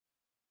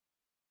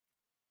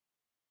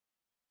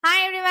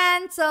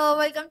everyone. So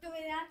welcome to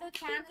Vedantu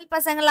channel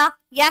பசங்களா.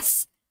 Yes,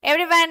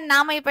 everyone.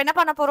 நாம இப்போ என்ன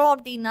பண்ண போறோம்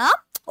அப்படின்னா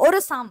ஒரு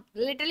சம்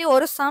லிட்டரலி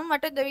ஒரு சம்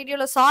மட்டும் இந்த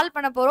வீடியோல சால்வ்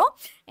பண்ண போறோம்.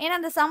 ஏன்னா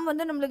அந்த சம்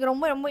வந்து நம்மளுக்கு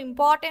ரொம்ப ரொம்ப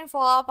இம்பார்ட்டன்ட்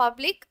ஃபார்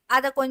பப்ளிக்.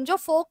 அதை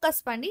கொஞ்சம்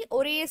ஃபோக்கஸ் பண்ணி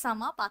ஒரே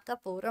சம்மா பார்க்க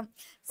போறோம்.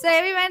 So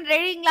everyone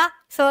ரெடிங்களா?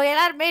 ஸோ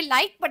எல்லாருமே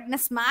லைக் பட்டனை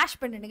ஸ்மாஷ்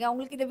பண்ணிடுங்க.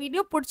 உங்களுக்கு இந்த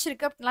வீடியோ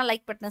பிடிச்சிருக்கு அப்படின்னா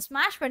லைக் பட்டனை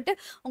ஸ்மாஷ் பண்ணிட்டு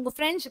உங்க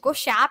ஃப்ரெண்ட்ஸுக்கும்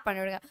ஷேர்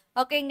பண்ணிவிடுங்க.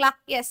 ஓகேங்களா?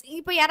 எஸ்,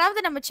 இப்போ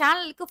யாராவது நம்ம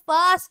சேனலுக்கு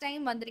ஃபர்ஸ்ட்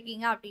டைம்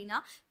வந்திருக்கீங்க அப்படின்னா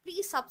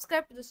please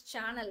subscribe to this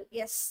channel.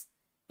 Yes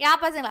yeah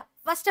பசங்களா,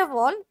 first of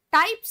all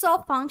types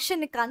of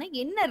ஃபங்க்ஷனுக்கான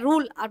என்ன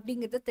ரூல்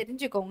அப்படிங்கிறத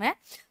தெரிஞ்சுக்கோங்க.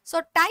 ஸோ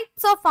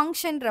டைப்ஸ் ஆஃப்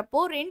ஃபங்க்ஷன்றப்போ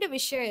ரெண்டு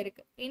விஷயம்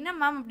இருக்கு. என்ன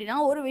மேம் அப்படின்னா,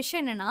 ஒரு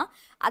விஷயம் என்னன்னா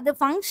அது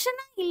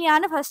ஃபங்க்ஷனா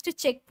இல்லையான்னு ஃபர்ஸ்ட்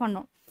செக்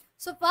பண்ணும்.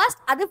 ஸோ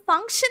ஃபர்ஸ்ட் அது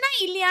ஃபங்க்ஷனா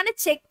இல்லையான்னு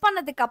செக்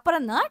பண்ணதுக்கு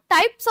அப்புறம் தான்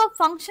டைப்ஸ் ஆஃப்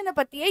ஃபங்க்ஷனை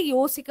பற்றியே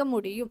யோசிக்க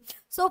முடியும்.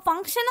 ஸோ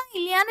ஃபங்க்ஷனா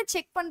இல்லையான்னு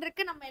செக்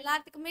பண்ணுறதுக்கு நம்ம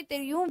எல்லாத்துக்குமே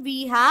தெரியும், we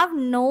have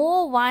no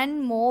one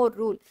more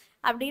rule.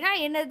 அப்படின்னா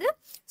என்னது?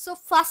 ஸோ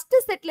ஃபர்ஸ்ட்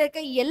செட்ல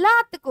இருக்க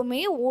எல்லாத்துக்குமே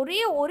ஒரே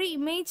ஒரு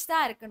இமேஜ்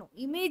தான் இருக்கணும்.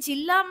 இமேஜ்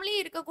இல்லாமலே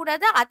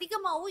இருக்கக்கூடாது,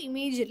 அதிகமாகவும்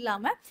இமேஜ்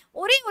இல்லாமல்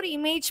ஒரே ஒரு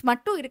இமேஜ்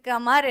மட்டும் இருக்கிற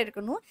மாதிரி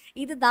இருக்கணும்.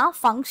 இதுதான்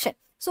function.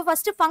 So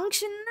first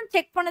function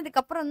check பண்ணதுக்கு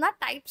அப்புறம் தான்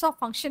டைப்ஸ் ஆஃப்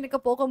ஃபங்க்ஷனுக்கு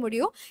போக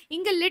முடியும்.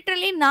 இங்கே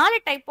லிட்டரலி 4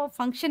 டைப் ஆஃப்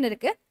ஃபங்க்ஷன்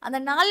இருக்கு. அந்த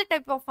 4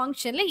 டைப் ஆஃப்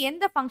ஃபங்க்ஷன்ல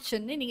எந்த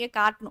ஃபங்க்ஷன் நீங்க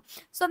காட்டணும்.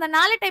 ஸோ அந்த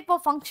 4 டைப்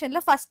ஆஃப்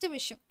ஃபங்க்ஷன்ல ஃபர்ஸ்ட்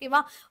விஷயம்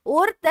ஓகேவா,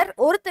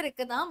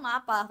 ஒருத்தருக்கு தான்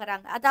மேப்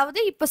ஆகுறாங்க.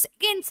 அதாவது இப்போ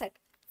செகண்ட் செட்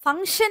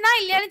ஃபங்க்ஷனா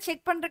இல்லையான்னு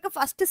செக் பண்றதுக்கு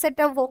ஃபர்ஸ்ட்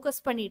செட்டை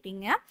ஃபோக்கஸ்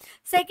பண்ணிட்டீங்க.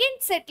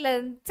 செகண்ட்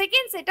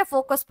செட்டை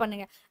ஃபோக்கஸ்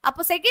பண்ணுங்க.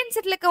 அப்போ செகண்ட்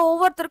செட்ல இருக்க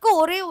ஒவ்வொருத்தருக்கும்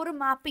ஒரே ஒரு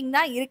மேப்பிங்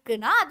தான்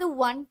இருக்குன்னா அது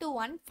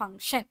 1-to-1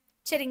 ஃபங்க்ஷன்.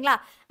 சரிங்களா?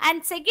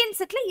 அண்ட் செகண்ட்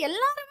செட்ல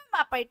எல்லாருமே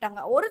மேப் ஆயிட்டாங்க,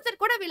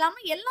 ஒருத்தர் கூட விழாம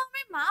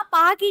எல்லாமே மேப்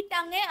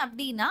ஆகிட்டாங்க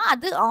அப்படின்னா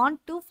அது ஆன்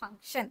டு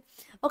ஃபங்க்ஷன்.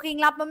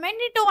 ஓகேங்களா? அப்போ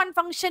மெனி டு ஒன்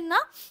ஃபங்க்ஷன்னா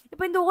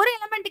இப்போ இந்த ஒரு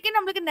எலமெண்ட்டுக்கே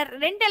நம்மளுக்கு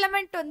 2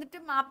 எலமெண்ட் வந்துட்டு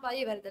மேப்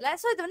ஆகி வருதுல்ல.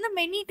 ஸோ இது வந்து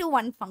many to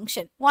one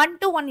function,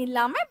 1-to-1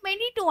 இல்லாம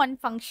மெனி டு ஒன்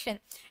ஃபங்க்ஷன்.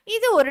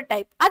 இது ஒரு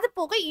டைப். அது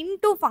போக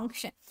இன்டூ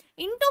ஃபங்க்ஷன்.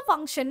 இன்டூ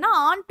ஃபங்க்ஷன்னா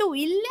ஆன் டு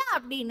இல்லை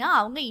அப்படின்னா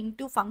அவங்க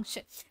இன்டூ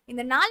ஃபங்க்ஷன்.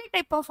 இந்த 4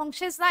 டைப் ஆஃப்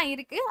ஃபங்க்ஷன்ஸ் தான்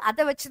இருக்கு.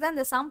 அதை வச்சு தான்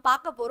இந்த சம்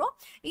பார்க்க போறோம்.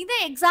 இது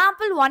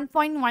எக்ஸாம்பிள்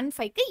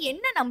 1.15க்கு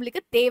என்ன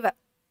நம்மளுக்கு தேவை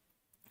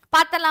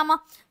பார்த்தலாமா?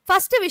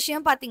 ஃபர்ஸ்ட்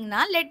விஷயம்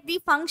பார்த்தீங்கன்னா, let the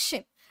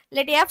function,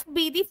 let f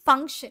be the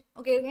function.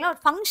 ஓகேங்களா?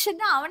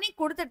 ஃபங்க்ஷன் அவனே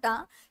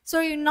கொடுத்துட்டான். ஸோ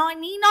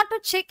நீ நாட் டு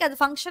செக் அது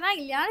ஃபங்க்ஷனா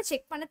இல்லையான்னு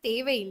செக் பண்ண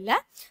தேவையில்லை.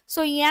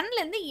 ஸோ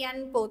n-லேருந்து n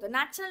போகுது,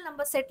 நேச்சுரல்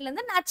நம்பர்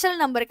செட்லேருந்து நேச்சுரல்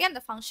நம்பருக்கே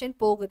அந்த ஃபங்க்ஷன்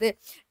போகுது.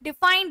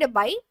 Defined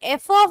by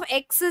f of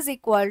x is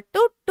equal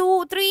to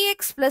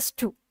 3x plus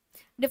 2.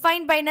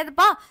 Define by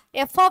என்னதுப்பா?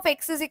 f of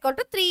x is equal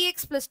to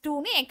 3x plus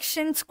 2ன்னு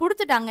எக்ஷன்ஸ்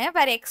கொடுத்துட்டாங்க,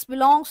 வேற x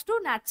belongs to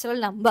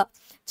natural number.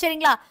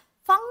 சரிங்களா?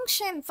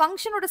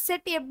 ஃபங்க்ஷனோட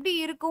set எப்படி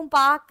இருக்கும்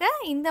பார்க்க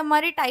இந்த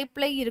மாதிரி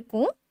டைப்ல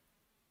இருக்கும்.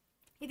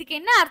 இதுக்கு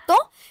என்ன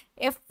அர்த்தம்?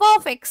 f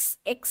of x,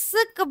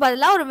 xக்கு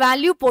பதிலாக ஒரு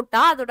வேல்யூ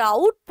போட்டா அதோட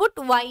அவுட்புட்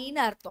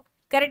yன்னு அர்த்தம்.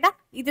 கரெக்டா?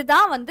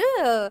 இதுதான் வந்து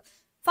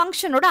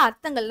ஃபங்க்ஷனோட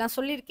அர்த்தங்கள் நான்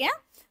சொல்லியிருக்கேன்.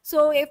 So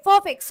f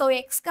of x, so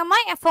x,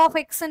 f of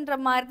xன்ற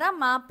மாதிரி தான்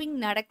மேப்பிங்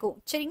நடக்கும்.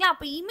 சரிங்களா?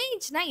 அப்போ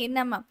இமேஜ்னா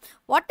என்ன ma'am?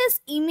 What is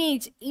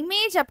image?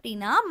 Image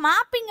அப்படின்னா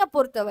மேப்பிங்கை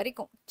பொறுத்த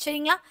வரைக்கும்,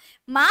 சரிங்களா,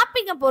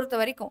 மேப்பிங்கை பொறுத்த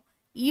வரைக்கும்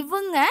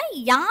இவங்க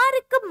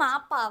யாருக்கு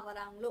மேப்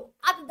ஆகுறாங்களோ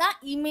அதுதான்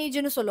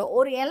இமேஜ்னு சொல்லுவோம்.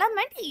 ஒரு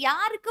எலமெண்ட்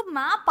யாருக்கு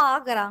மேப்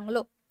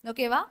ஆகுறாங்களோ,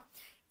 ஓகேவா,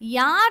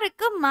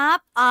 யாருக்கு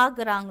மேப்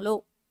ஆகுறாங்களோ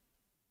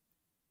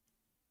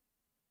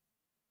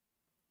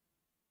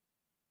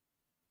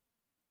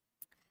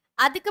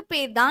அதுக்கு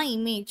பேர் தான்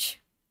இமேஜ்.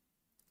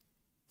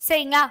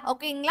 சரிங்களா?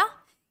 ஓகேங்களா?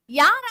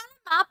 யாரால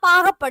மேப்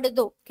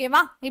ஆகப்படுதோ, ஓகேவா,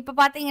 இப்ப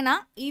பாத்தீங்கன்னா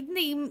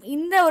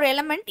இந்த ஒரு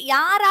எலமெண்ட்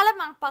யாரால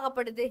மேப்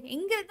ஆகப்படுது,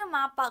 எங்க இருந்து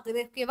மேப்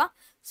ஆகுது, ஓகேவா,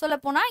 சொல்ல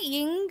போனா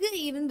எங்க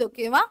இருந்து,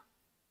 ஓகேவா,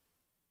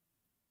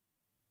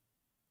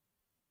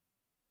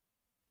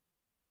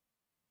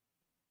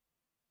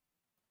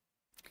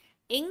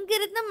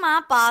 எங்கிருந்து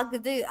மேப்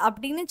ஆகுது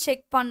அப்படின்னு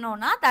செக்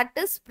பண்ணோம்னா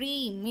தட் இஸ் ப்ரீ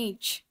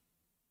இமேஜ்.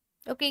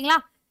 ஓகேங்களா?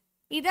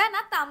 இதை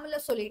நான் தமிழ்ல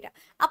சொல்லிட்டேன்.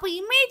 அப்போ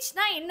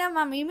இமேஜ்னா என்ன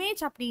மேம்?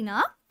 இமேஜ் அப்படின்னா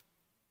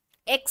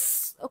x,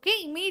 okay,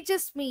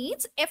 images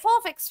means f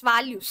of x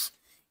values.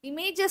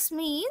 Images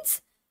means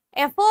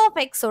f of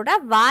x ஓட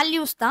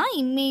values தான்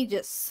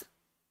images.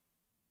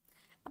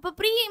 அப்ப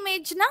pre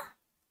imageனா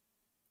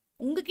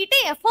உங்ககிட்ட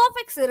f of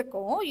x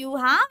இருக்கும், you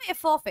have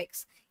f of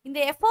x. இந்த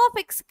f of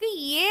xக்கு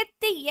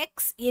ஏத்த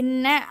x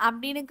என்ன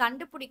அப்படின்னு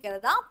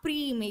கண்டுபிடிக்கிறது தான் pre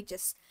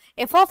images.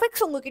 f of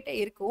x உங்ககிட்ட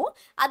இருக்கும்,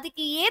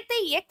 அதுக்கு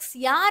ஏத்த x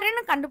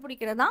யாருன்னு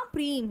கண்டுபிடிக்கிறது தான்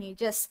pre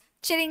images.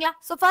 சரிங்களா?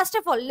 So first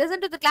of all, listen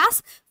to the class.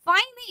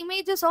 Find the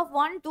images of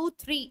 1, 2,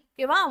 3.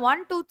 ஓகேவா?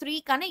 1, 2,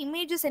 3க்கான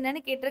இமேஜஸ்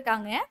என்னன்னு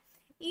கேட்டிருக்காங்க.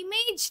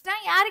 இமேஜ்னா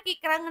யாரு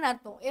கேட்கறாங்கன்னு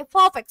அர்த்தம், f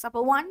of x.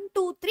 அப்போ 1,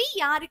 2, 3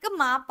 யாருக்கு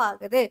மேப்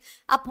ஆகுது?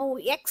 அப்போ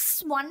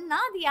x1னா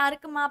அது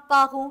யாருக்கு மேப்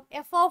ஆகும்?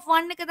 f of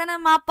 1க்கு தானே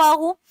மேப்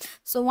ஆகும்.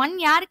 ஸோ 1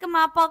 யாருக்கு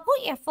மேப்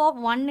ஆகும்? f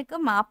of 1க்கு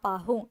மேப்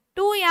ஆகும்.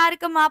 2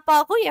 யாருக்கு மேப்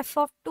ஆகும்? f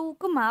of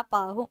 2க்கு மேப்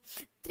ஆகும்.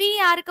 3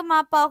 யாருக்கு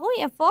மேப் ஆகும்?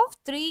 f of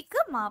 3க்கு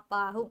மேப்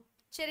ஆகும்.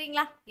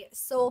 சரிங்களா? Yes.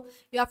 So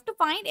you have to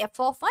find f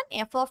of 1,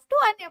 f of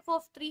 2 and f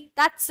of 3.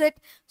 That's it.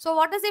 So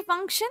what is a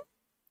function?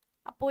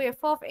 அப்போ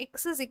f of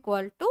x is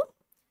equal to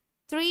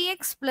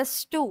 3x plus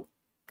 2.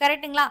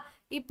 கரெக்ட்டுங்களா?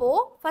 இப்போ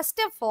first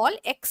of all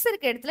x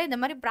இருக்க இடத்துல இந்த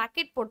மாதிரி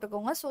bracket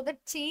போட்டுக்கோங்க. so that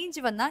change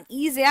வந்தா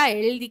ஈஸியா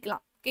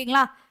எழுதிக்கலாம்.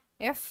 ஓகேங்களா?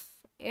 f,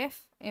 f,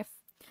 f.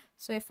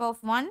 so f of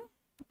 1,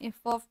 f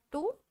of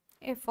 2,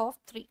 f of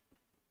 3.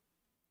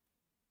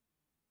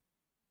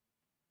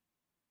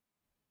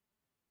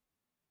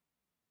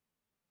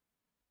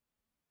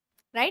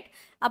 Right?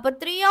 அப்போ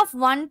 3 of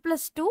 1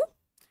 plus 2,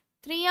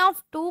 3 of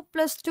 2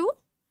 plus 2,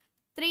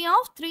 3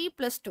 of 3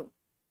 plus 2.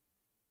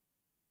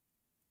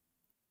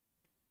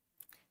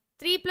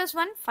 3 plus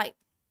 1, 5.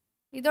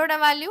 இதோட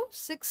value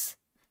 6.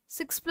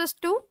 6 plus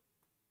 2,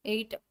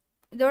 8.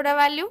 இதோட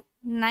value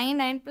 9.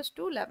 9 plus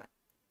 2, 11.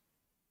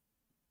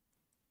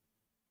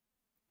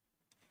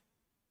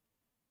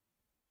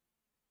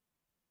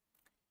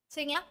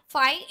 சரிங்களா?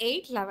 5,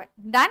 8, 11.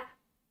 Done.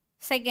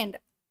 Second.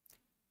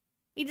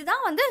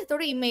 இதுதான் வந்து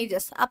இதோட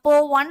images. அப்போ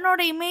 1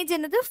 ஓட image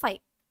என்னது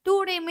 5. 2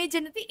 ஓட image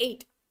என்னது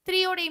 8.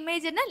 3 ஓட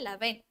image என்ன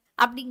 11.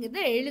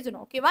 அப்படிங்கிறது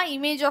எழுதணும். ஓகேவா?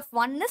 Image of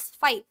 1 is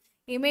 5.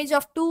 Image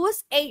of 2 is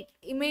 8.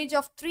 Image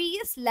of 3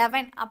 is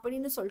 11.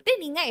 அப்படின்னு சொல்லிட்டு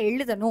நீங்க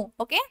எழுதணும்.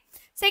 Okay?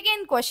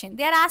 Second question.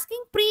 They are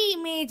asking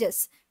pre-images.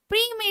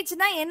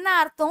 Pre-imageனா என்ன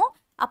அர்த்தம்?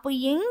 அப்போ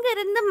எங்க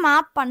இருந்து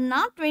மேப்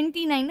பண்ணா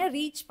 29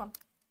 ரீச் பண்ணும்.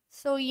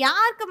 ஸோ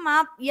யாருக்கு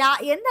மேப்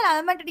எந்த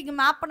எலமெண்ட் நீங்க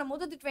மேப்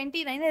பண்ணும்போது அது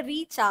 29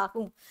 ரீச்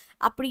ஆகும்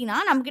அப்படின்னா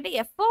நம்மகிட்ட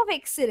எஃப் ஆஃப்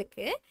எக்ஸ்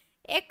இருக்கு.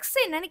 எக்ஸ்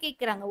என்னன்னு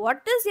கேட்குறாங்க.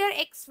 What is your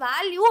X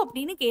value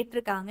அப்படின்னு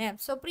கேட்டிருக்காங்க.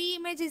 ஸோ ப்ரீ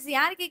இமேஜஸ்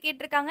யாருக்கு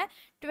கேட்டிருக்காங்க?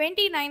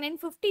 29 and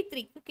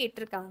 53க்கு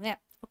கேட்டிருக்காங்க.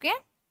 ஓகே,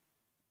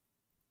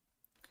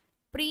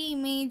 ப்ரீ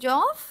இமேஜ்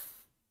ஆஃப்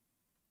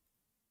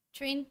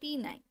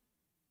 29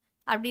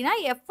 அப்படின்னா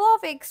எஃப்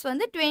ஆஃப் எக்ஸ்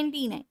வந்து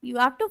 29. You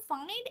have to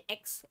find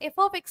X.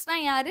 F of எக்ஸ்னா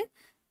யாரு?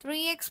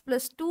 3x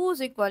plus 2 is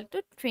equal to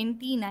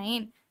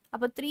 29.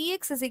 அப்போ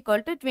 3x is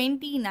equal to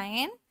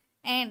 29.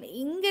 And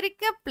இங்க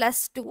இருக்க plus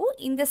 2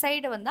 இந்த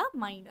சைடு வந்தா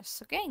minus.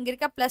 ஓகே, இங்க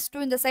இருக்க plus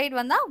 2 இந்த சைடு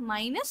வந்தா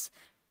minus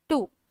 2.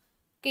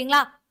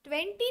 ஓகேங்களா?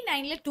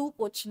 29ல 2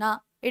 போச்சுன்னா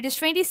it is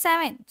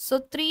 27.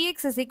 So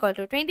 3x is equal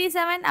to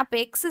 27. அப்போ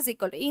x is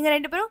equal to இங்க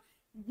ரெண்டு பேரும்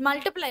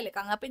multiply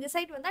இருக்காங்க. அப்போ இந்த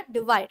சைடு வந்தா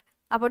divide.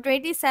 அப்போ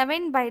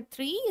 27 by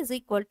 3 is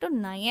equal to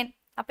 9.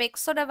 அப்போ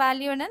x ஓட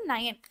வேல்யூ என்ன?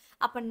 9.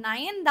 அப்போ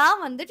 9 தான்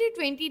வந்துட்டு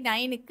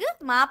 29க்கு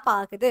மேப்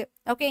ஆகுது.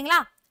 ஓகேங்களா?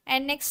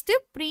 And next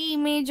pre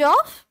image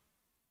of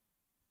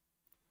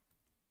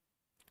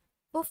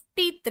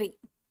 53.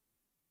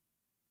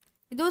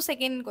 இதுவும்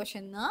செகண்ட்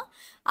கொஸ்டின் தான்.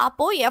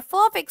 அப்போ எஃப்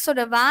ஆஃப் எக்ஸ்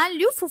ஓட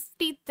வேல்யூ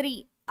 53.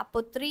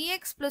 அப்போ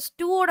 3x plus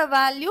 2 ஓட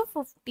வேல்யூ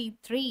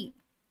 53.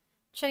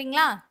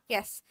 சரிங்களா?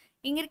 எஸ்.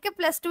 இங்க இருக்க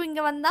பிளஸ் 2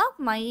 இங்க வந்தா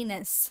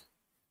minus.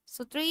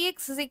 So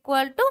 3x is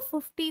equal to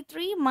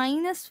 53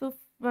 minus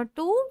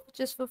 2 which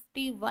is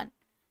 51.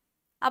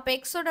 அப்போ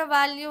x ஓட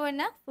வேல்யூ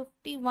என்ன?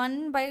 51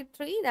 by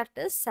 3 that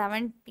is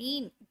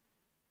 17.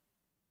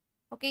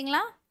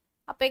 ஓகேங்களா?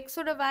 அப்போ x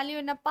ஓட வேல்யூ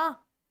என்னப்பா?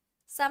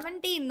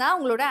 17 தான்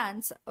உங்களோட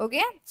answer.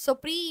 Okay, so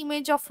pre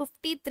image of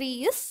 53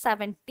 is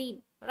 17.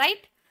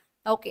 Right?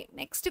 Okay,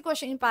 next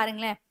question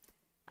பாருங்களேன்.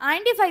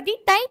 Identify the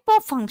type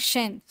of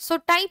function. So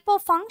type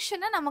of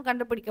ஃபங்க்ஷனை நம்ம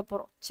கண்டுபிடிக்க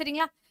போகிறோம்.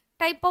 சரிங்களா?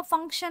 டைப் ஆஃப்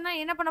ஃபங்க்ஷனை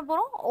என்ன பண்ண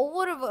போகிறோம்?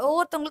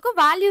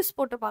 ஒவ்வொருத்தவங்களுக்கும் வேல்யூஸ்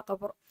போட்டு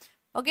பார்க்க போகிறோம்.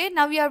 Okay,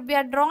 now we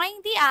are drawing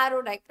the arrow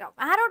diagram.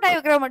 arrow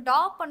diagram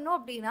draw பண்ணோம்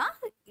அப்படின்னா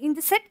இந்த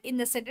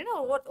செட்னு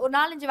ஒரு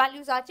 4-5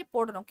 வேல்யூஸ் ஆச்சு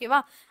போடணும். ஓகேவா?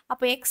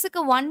 அப்போ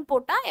எக்ஸுக்கு 1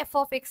 போட்டா எஃப்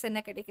ஆஃப் எக்ஸ்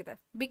என்ன கிடைக்குது?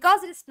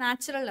 பிகாஸ் இட்ஸ்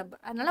நேச்சுரல்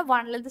நம்பர், அதனால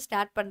 1ல இருந்து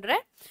ஸ்டார்ட்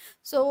பண்றேன்.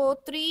 So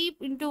 3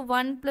 into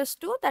 1 plus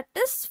 2 that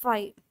is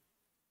 5.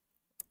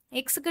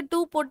 எக்ஸுக்கு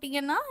 2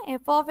 போட்டீங்கன்னா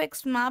F of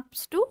X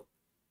maps to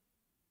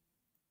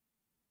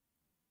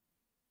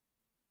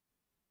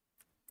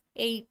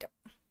 8.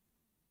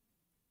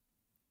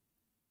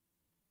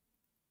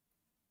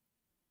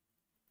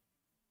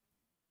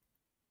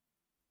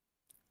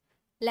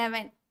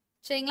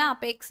 சரிங்களா?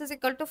 அப்போ x is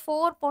equal to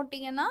 4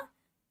 போட்டிங்கன்னா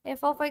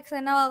f of x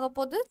என்ன ஆக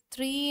போகுது?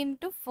 3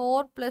 into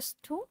 4 plus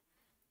 2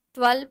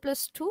 12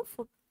 plus 2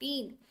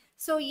 14.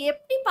 ஸோ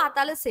எப்படி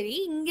பார்த்தாலும் சரி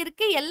இங்க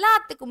இருக்க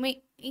எல்லாத்துக்குமே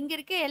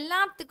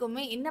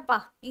என்னப்பா?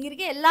 இங்க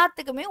இருக்க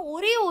எல்லாத்துக்குமே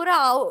ஒரே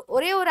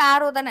ஒரு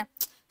ஆரோ தானே.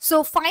 ஸோ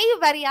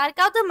 5 வேற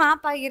யாருக்காவது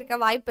மேப்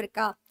ஆகியிருக்க வாய்ப்பு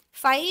இருக்கா?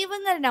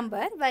 5ங்கிற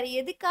நம்பர் வேற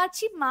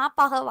எதுக்காச்சும் மேப்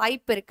ஆக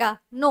வாய்ப்பு இருக்கா?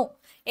 No.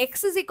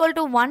 x is equal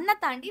to 1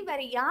 தாண்டி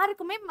வேற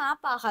யாருக்குமே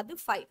மேப் ஆகாது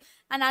 5.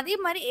 அண்ட் அதே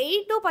மாதிரி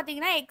 8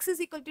 பார்த்தீங்கன்னா x is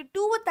equal to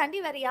 2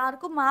 தாண்டி வேற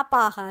யாருக்கும் மேப்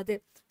ஆகாது.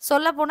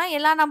 சொல்ல போனா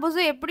எல்லா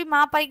நம்பர்ஸும் எப்படி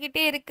மேப்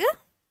ஆகிக்கிட்டே இருக்கு?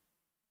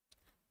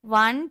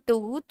 1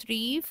 2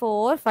 3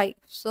 4 5.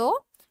 ஸோ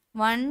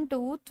 1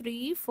 2 3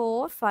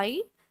 4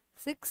 5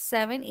 6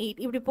 7 8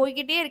 இப்படி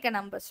போய்கிட்டே இருக்க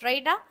நம்பர்ஸ்.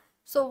 ரைட்டா?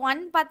 ஸோ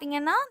 1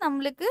 பார்த்தீங்கன்னா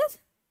நம்மளுக்கு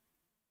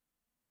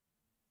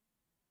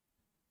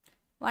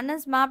 1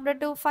 is mapped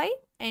to 5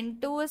 and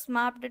 2 is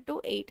mapped to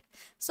 8.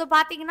 So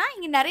பாத்தீங்கன்னா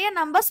இங்க நிறைய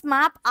நம்பர்ஸ்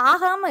மேப்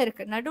ஆகாம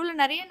இருக்கு. நடுவுல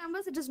நிறைய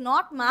numbers it is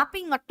not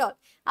mapping at all.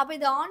 அப்ப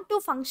இது ஆன் டு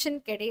ஃபங்க்ஷன்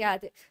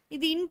கிடையாது.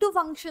 இது இன்டு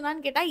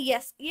ஃபங்க்ஷனான்னு கேட்டா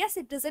S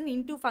it is an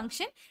into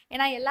function.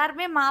 ஏன்னா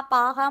எல்லாருமே மேப்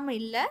ஆகாம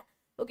இல்ல.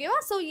 ஓகேவா?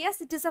 So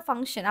S it is a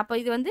function. அப்போ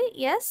இது வந்து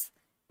S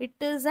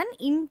it is an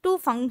into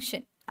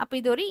function. அப்போ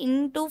இது ஒரு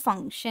இன்டூ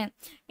ஃபங்க்ஷன்.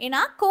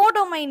 ஏன்னா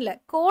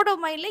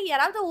கோடொமைன்ல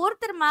யாராவது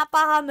ஒருத்தர் மேப்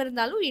ஆகாமல்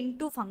இருந்தாலும்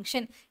இன்டூ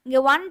ஃபங்க்ஷன்.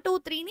 இங்கே 1 2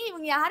 3ன்னு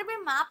இவங்க யாருமே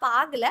மேப்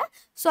ஆகலை.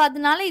 ஸோ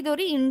அதனால இது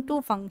ஒரு இன்டூ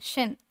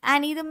ஃபங்க்ஷன்.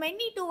 அண்ட் இது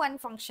மெனி டு ஒன்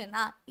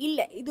ஃபங்க்ஷனா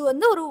இல்லை, இது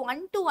வந்து ஒரு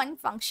 1 to 1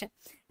 ஃபங்க்ஷன்.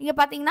 இங்கே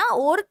பார்த்தீங்கன்னா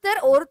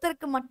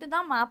ஒருத்தருக்கு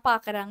மட்டும்தான் map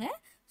ஆக்குறாங்க.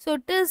 So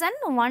it is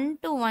an 1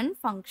 to 1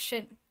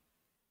 function.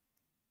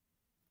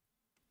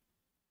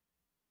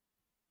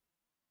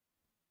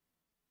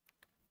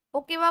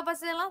 ஓகேவா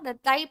பசங்களா? the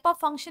type of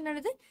function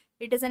என்னது?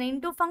 it is an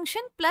into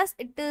function plus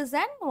it is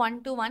an 1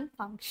 to 1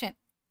 function.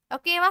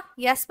 ஓகேவா?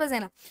 எஸ்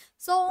பசங்களா.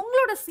 ஸோ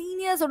உங்களோட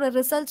சீனியர்ஸோட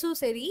ரிசல்ட்ஸும்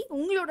சரி,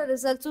 உங்களோட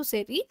ரிசல்ட்ஸும்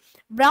சரி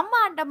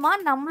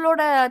பிரம்மாண்டமாக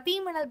நம்மளோட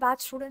டீமினல்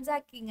பேட்ச் ஸ்டூடெண்ட்ஸாக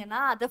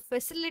இருக்கீங்கன்னா அதை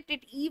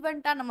ஃபெசிலிட்டேட்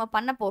ஈவெண்ட்டாக நம்ம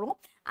பண்ண போகிறோம்.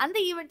 அந்த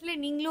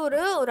ஈவெண்ட்டில் நீங்களும்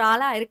ஒரு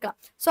ஆளாக இருக்கலாம்.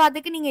 ஸோ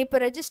அதுக்கு நீங்கள்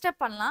இப்போ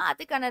ரெஜிஸ்டர் பண்ணலாம்.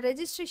 அதுக்கான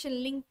ரெஜிஸ்ட்ரேஷன்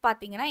லிங்க்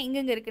பார்த்தீங்கன்னா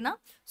எங்கெங்கே இருக்குன்னா,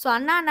 ஸோ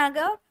அண்ணா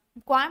நகர்,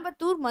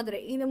 கோயம்புத்தூர், மதுரை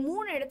இந்த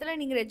 3 இடத்துல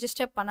நீங்கள்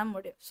ரெஜிஸ்டர் பண்ண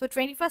முடியும். So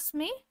 21st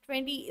May,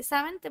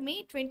 27th May,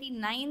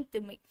 29th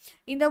May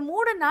இந்த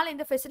 3 நாள்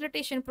இந்த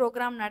ஃபெசிலிட்டேஷன்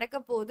ப்ரோக்ராம் நடக்க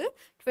போகுது.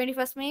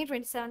 21st May,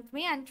 27th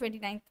May and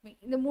 29th May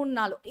இந்த 3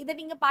 நாளும் இதை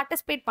நீங்கள்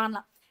பார்ட்டிசிபேட்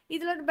பண்ணலாம்.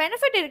 இதில் ஒரு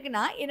பெனிஃபிட்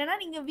இருக்குன்னா என்னென்னா,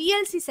 நீங்கள்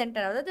விஎல்சி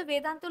சென்டர், அதாவது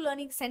வேதாந்து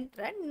லேர்னிங்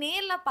சென்டரை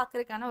நேரில்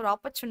பார்க்கறதுக்கான ஒரு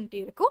ஆப்பர்ச்சுனிட்டி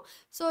இருக்கும்.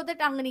 ஸோ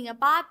தட் அங்கே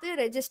நீங்கள் பார்த்து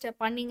ரெஜிஸ்டர்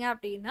பண்ணீங்க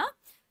அப்படின்னா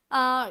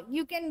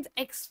you can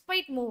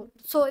expect more.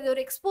 So இது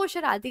ஒரு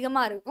எக்ஸ்போஷர்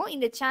அதிகமாக இருக்கும்.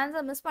 இந்த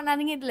சான்ஸை மிஸ்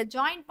பண்ணாதீங்க. இதில்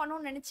ஜாயின்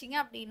பண்ணணும்னு நினச்சிங்க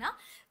அப்படின்னா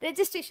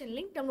ரெஜிஸ்ட்ரேஷன்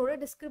லிங்க் நம்மளோட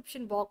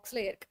டிஸ்கிரிப்ஷன்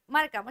பாக்ஸில் இருக்குது,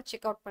 மறக்காமல்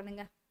செக் அவுட்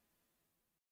பண்ணுங்கள்.